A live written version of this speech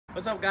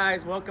What's up,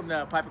 guys? Welcome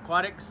to Pipe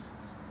Aquatics.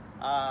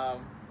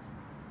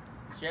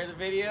 Share the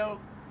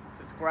video,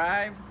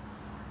 subscribe,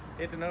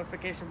 hit the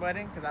notification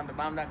button because I'm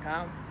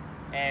thebomb.com,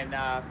 and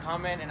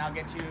comment, and I'll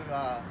get you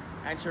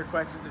answer your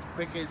questions as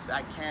quick as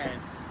I can.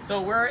 So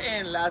we're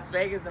in Las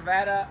Vegas,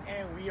 Nevada,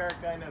 and we are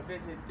gonna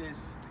visit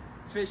this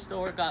fish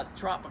store called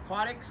Trop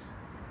Aquatics.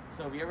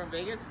 So if you're ever in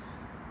Vegas,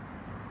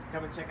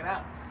 come and check it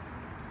out.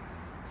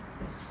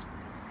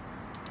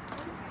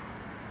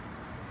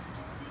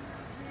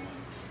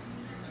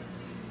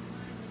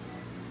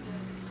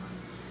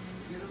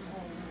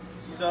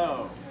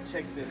 So,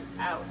 check this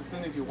out. As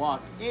soon as you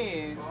walk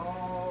in,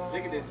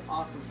 look at this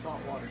awesome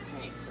saltwater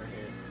tanks right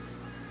here.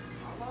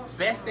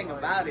 Best thing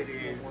about it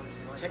is,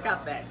 check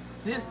out that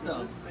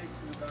system.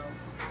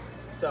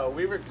 So,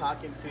 we were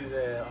talking to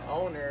the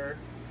owner,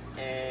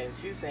 and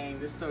she's saying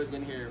this store's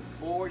been here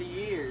 40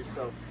 years.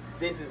 So,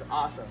 this is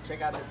awesome.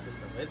 Check out this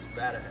system. It's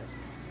badass.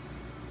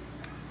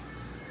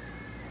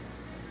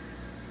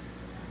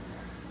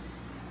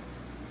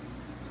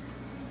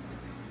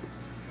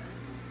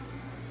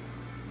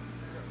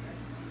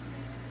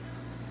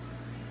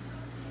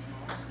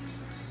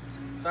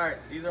 Alright,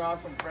 these are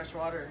awesome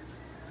freshwater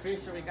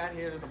fish that we got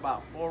here. There's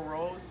about 4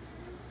 rows.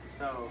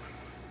 So,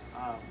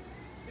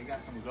 they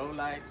got some glow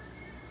lights.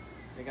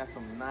 They got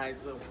some nice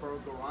little pearl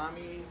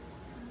gouramis.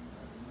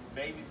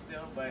 Baby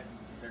still, but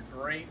they're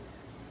great.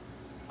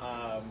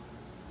 I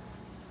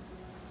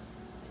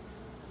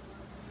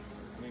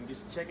mean,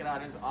 just check it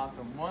out. It's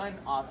awesome. One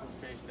awesome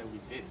fish that we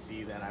did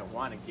see that I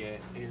want to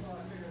get is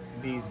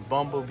these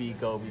bumblebee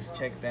gobies.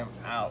 Check them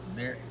out.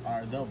 They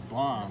are the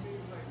bomb.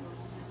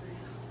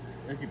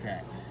 Look at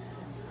that.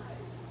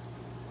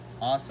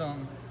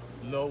 Awesome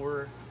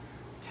lower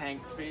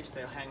tank fish.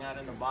 They'll hang out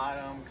in the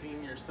bottom,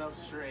 clean your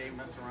substrate,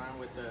 mess around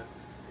with the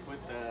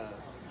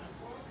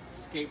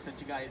escapes that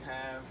you guys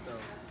have. So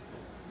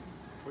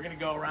we're gonna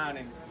go around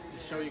and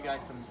just show you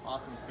guys some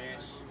awesome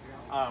fish.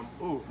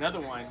 Ooh,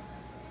 another one,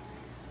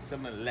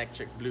 some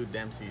electric blue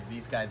Dempseys.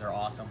 These guys are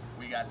awesome.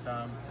 We got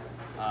some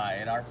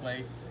at our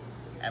place,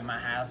 at my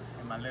house,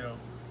 in my little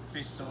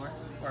fish store,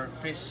 or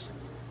fish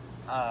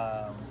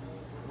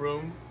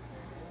room.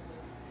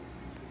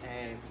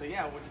 And so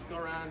yeah, we'll just go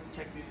around and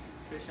check these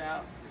fish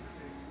out.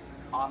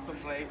 Awesome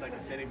place. Like I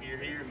said, if you're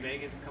here in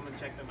Vegas, come and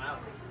check them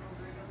out.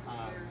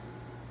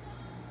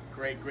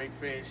 Great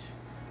fish.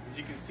 As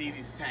you can see,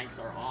 these tanks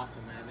are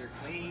awesome, man. They're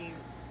clean.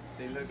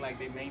 They look like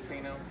they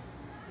maintain them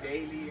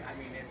daily. I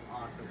mean, it's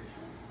awesome.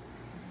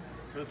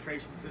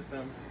 Filtration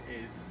system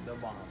is the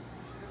bomb.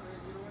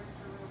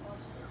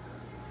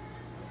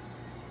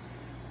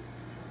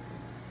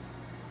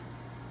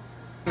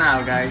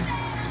 Now, guys,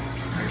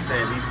 like I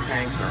said, these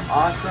tanks are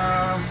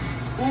awesome.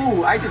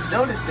 Ooh, I just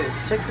noticed this.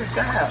 Check this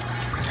guy out.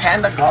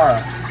 Panda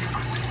Gara.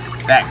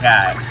 That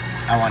guy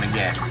I want to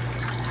get.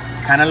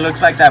 Kind of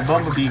looks like that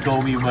bumblebee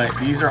goby, but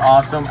these are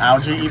awesome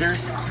algae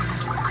eaters.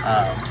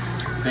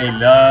 They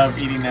love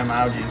eating them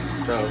algae.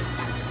 So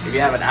if you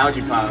have an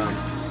algae problem,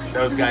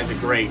 those guys are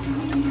great.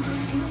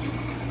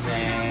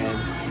 And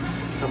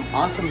some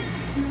awesome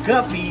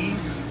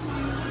guppies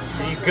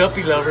for you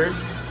guppy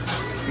lovers.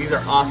 These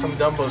are awesome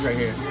Dumbos right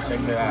here. Check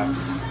that out.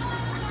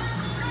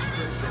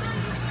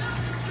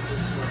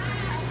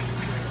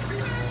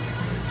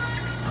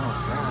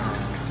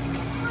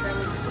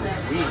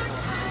 Sweet.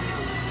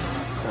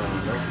 So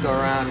let's go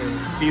around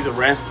and see the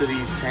rest of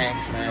these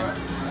tanks, man.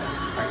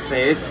 Like I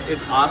say,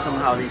 it's awesome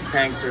how these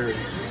tanks are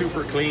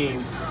super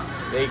clean.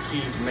 They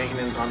keep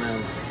maintenance on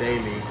them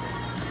daily.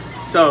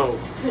 So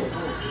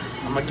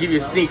I'm gonna give you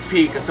a sneak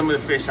peek of some of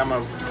the fish I'm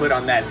gonna put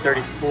on that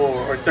 34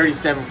 or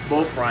 37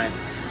 bow front.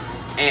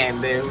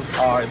 And those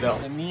are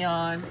the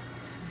neon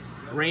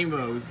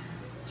rainbows.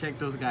 Check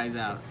those guys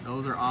out.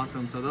 Those are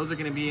awesome. So those are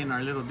gonna be in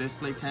our little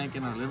display tank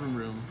in our living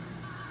room.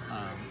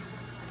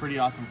 Pretty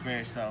awesome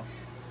fish. So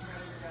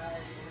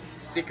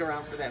stick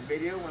around for that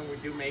video when we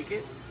do make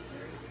it.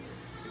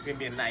 It's gonna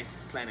be a nice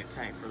planet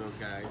tank for those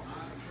guys.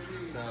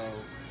 So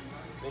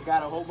they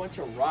got a whole bunch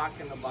of rock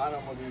in the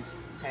bottom of these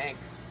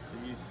tanks,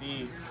 as you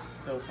see.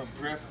 So some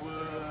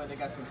driftwood, they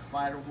got some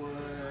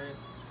spiderwood,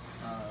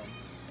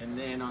 and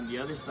then on the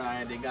other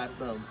side they got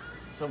some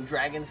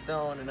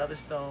dragonstone, another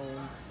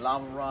stone,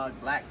 lava rock,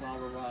 black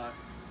lava rock.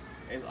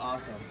 It's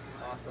awesome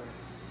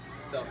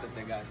stuff that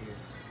they got here.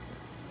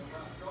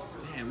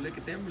 Damn, look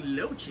at them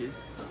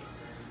loaches.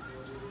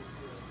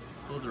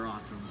 Those are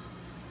awesome.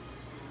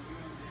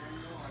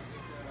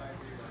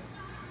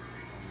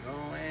 Go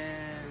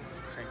in,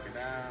 check it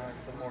out.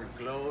 Some more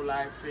glow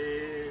light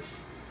fish.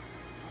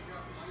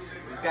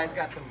 These guys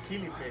got some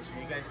killifish,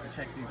 and you guys can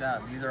check these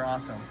out. These are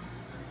awesome.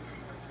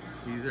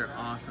 These are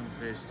awesome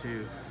fish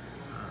too.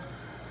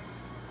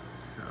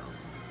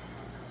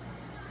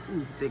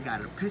 Ooh, they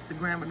got a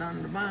pistogram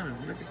on the bottom.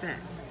 Look at that.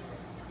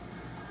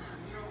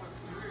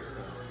 So,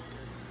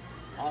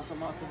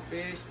 awesome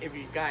fish. If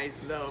you guys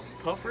love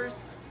puffers,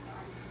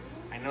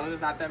 I know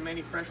there's not that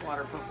many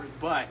freshwater puffers,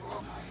 but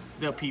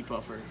the pea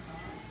puffer.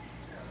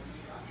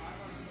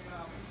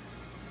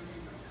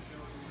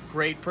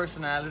 Great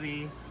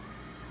personality.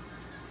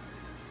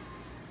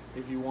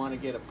 if you want to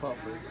get a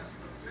puffer.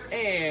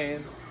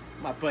 And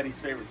my buddy's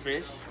favorite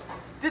fish,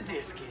 the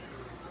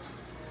discus.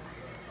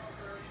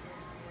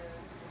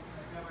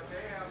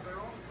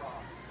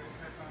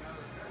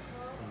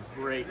 Some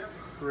great,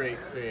 great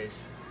fish.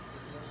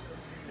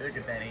 Look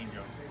at that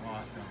angel.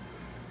 Awesome.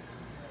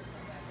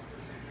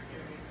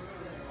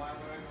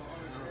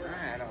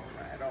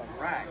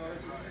 Alright.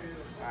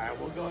 Alright,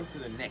 we'll go into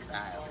the next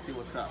aisle, see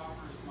what's up.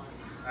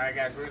 Alright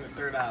guys, we're in the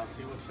third aisle,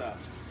 see what's up.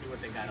 See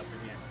what they got up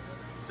in here.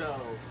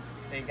 So,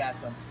 they got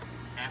some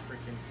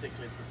African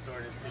cichlids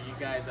assorted. So you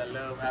guys that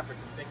love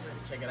African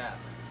cichlids, check it out.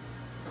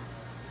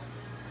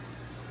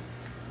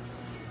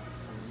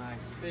 Some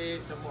nice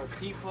fish, some more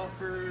pea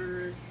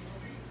puffers.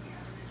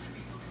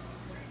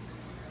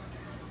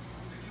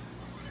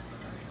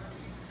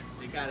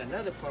 They got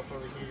another puff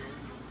over here,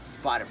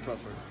 spotted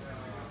puffer.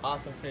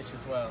 Awesome fish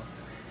as well.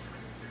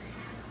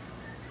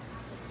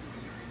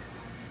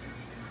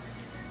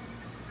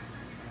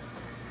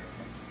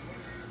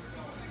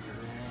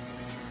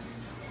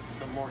 And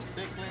some more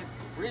cichlids.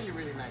 Really,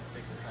 really nice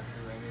cichlids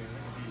actually right here.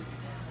 Look at these.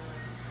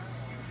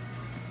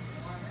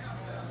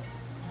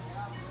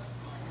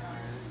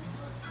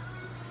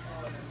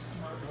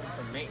 Doing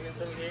some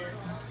maintenance over here.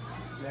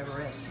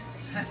 Never ends.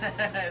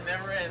 It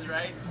never ends,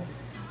 right?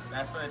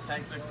 That's why the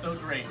tanks look so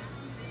great.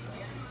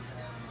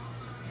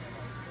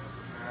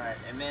 Alright,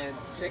 and then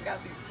check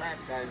out these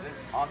plants, guys. They're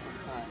awesome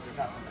plants. They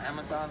got some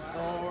Amazon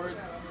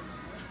swords.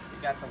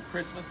 They got some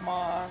Christmas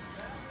moss.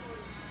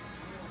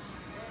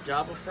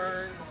 Java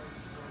fern.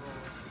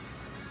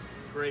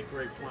 Great,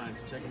 great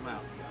plants. Check them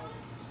out.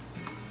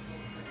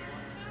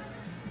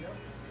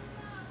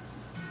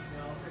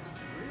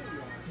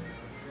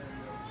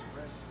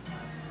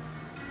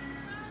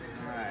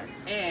 Alright,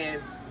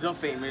 and the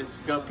famous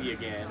guppy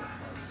again.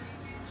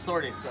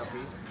 Sorted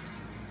guppies.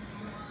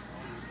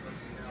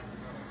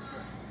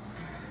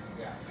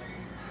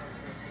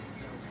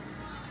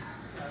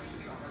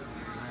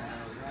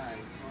 Alright.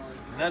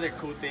 Another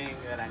cool thing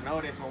that I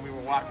noticed when we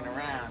were walking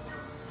around,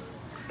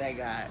 they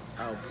got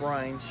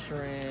brine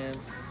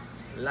shrimps,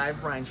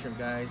 live brine shrimp,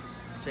 guys.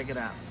 Check it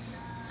out.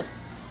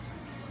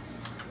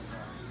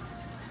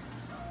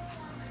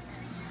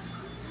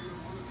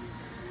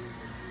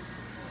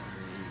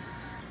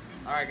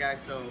 Alright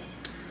guys, so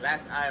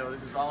last aisle,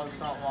 this is all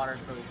saltwater.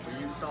 So for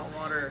you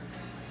saltwater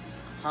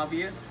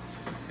hobbyists,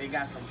 they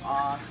got some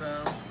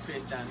awesome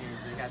fish down here.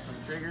 So they got some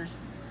triggers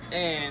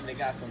and they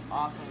got some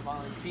awesome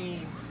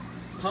Valentine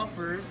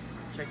puffers.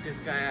 Check this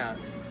guy out.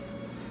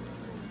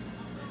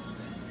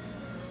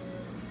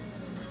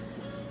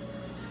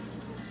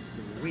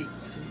 Sweet,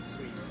 sweet,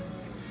 sweet.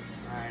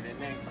 Alright,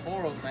 and then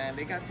corals, man.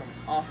 They got some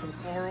awesome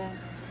coral,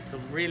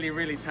 some really,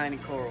 really tiny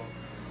coral.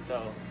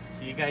 So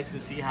you guys can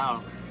see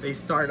how they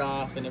start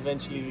off and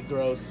eventually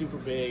grow super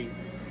big,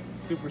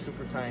 super,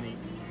 super tiny.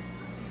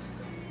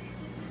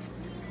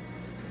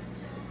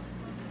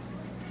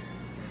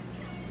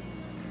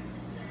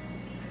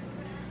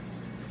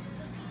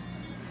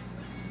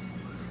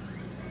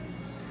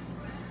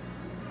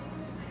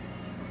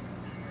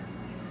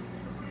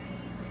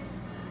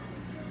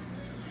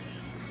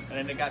 And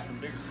then they got some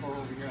bigger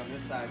coral over here on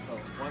this side. So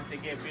once they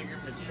get bigger,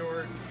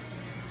 mature,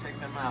 check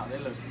them out. They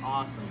look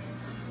awesome.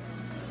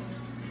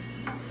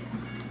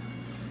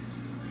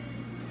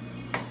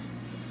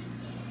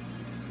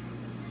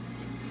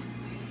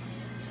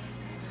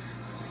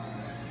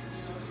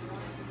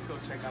 Let's go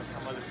check out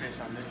some other fish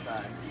on this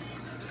side.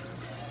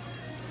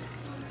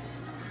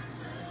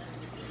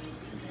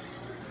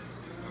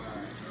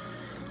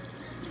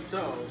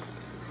 So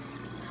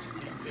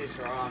these fish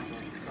are awesome.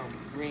 Some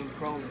green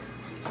chromis.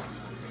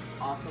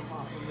 Awesome,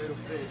 awesome little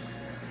fish.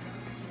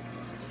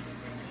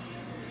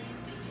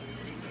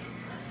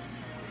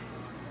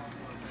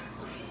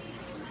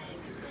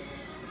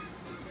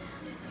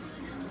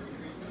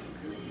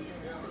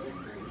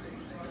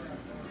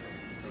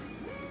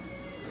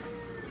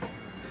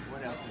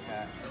 What else we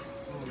got?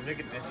 Ooh, look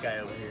at this guy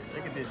over here.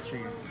 Look at this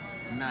tree.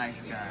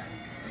 Nice guy.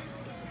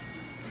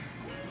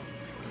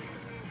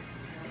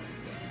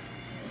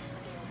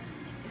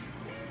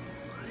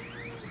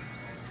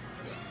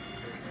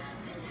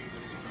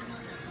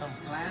 Some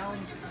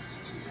clowns.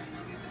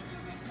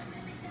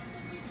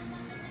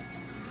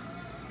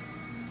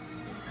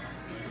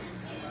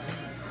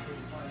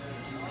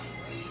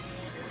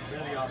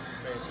 Really awesome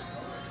fish.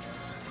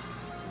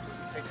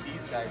 Check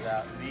these guys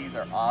out. These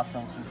are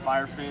awesome. Some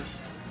firefish.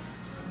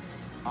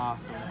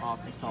 Awesome,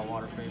 awesome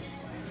saltwater fish.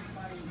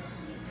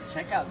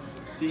 Check out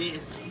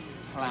this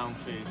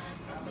clownfish.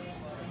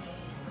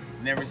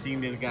 Never seen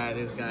this guy.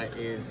 This guy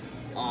is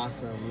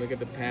awesome. Look at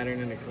the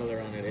pattern and the color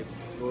on it. It's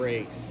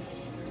great.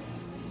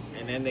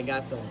 And then they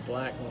got some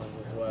black ones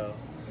as well.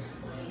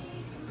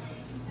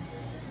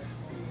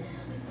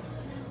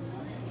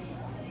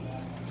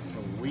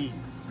 Sweet.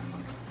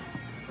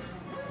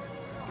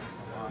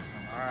 Awesome,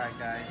 awesome. All right,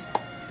 guys.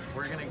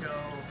 We're gonna go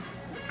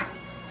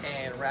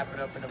and wrap it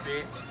up in a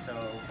bit.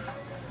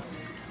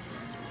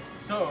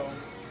 So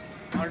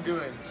I'm gonna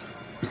do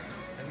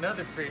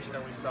another fish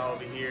that we saw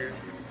over here.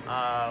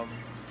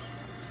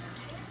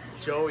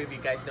 Joey, if you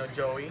guys know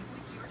Joey,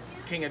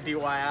 king of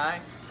DIY.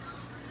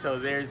 So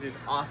there's this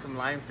awesome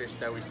lionfish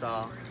that we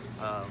saw.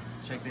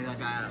 Check that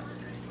guy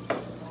out.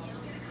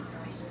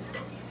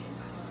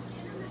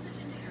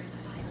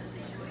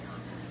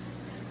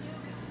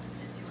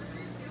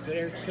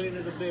 There's clean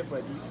as a bit,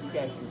 but you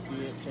guys can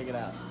see it. Check it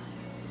out.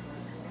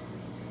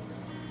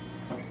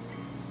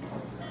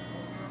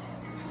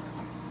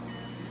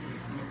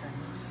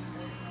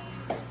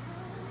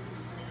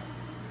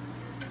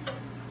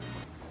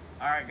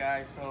 Alright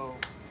guys, so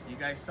you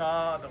guys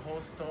saw the whole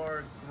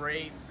store.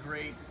 Great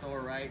store,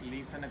 right?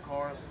 Lisa and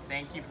Nicole,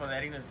 thank you for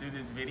letting us do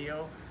this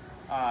video.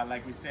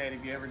 Like we said,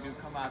 if you ever do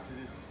come out to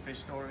this fish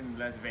store in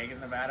Las Vegas,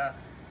 Nevada,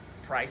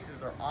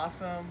 prices are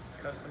awesome,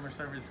 customer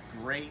service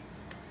great,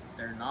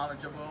 they're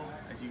knowledgeable.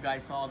 As you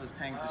guys saw, those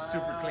tanks are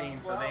super clean,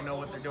 so they know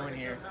what they're doing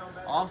here.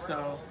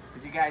 Also,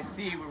 as you guys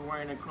see, we're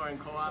wearing the Corey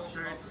Co-op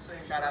shirts.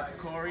 Shout out to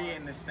Corey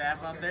and the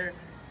staff out there.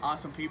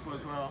 Awesome people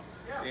as well.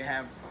 They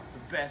have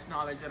the best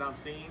knowledge that I've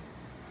seen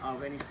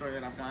of any store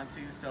that I've gone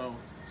to. So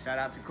shout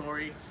out to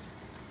Corey.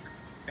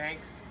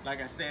 Thanks.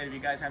 Like I said, if you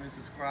guys haven't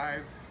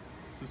subscribe,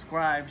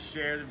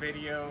 share the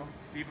video,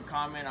 leave a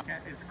comment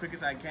as quick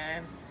as I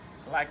can.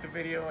 Like the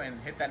video and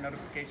hit that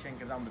notification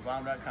because I'm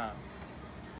thebomb.com.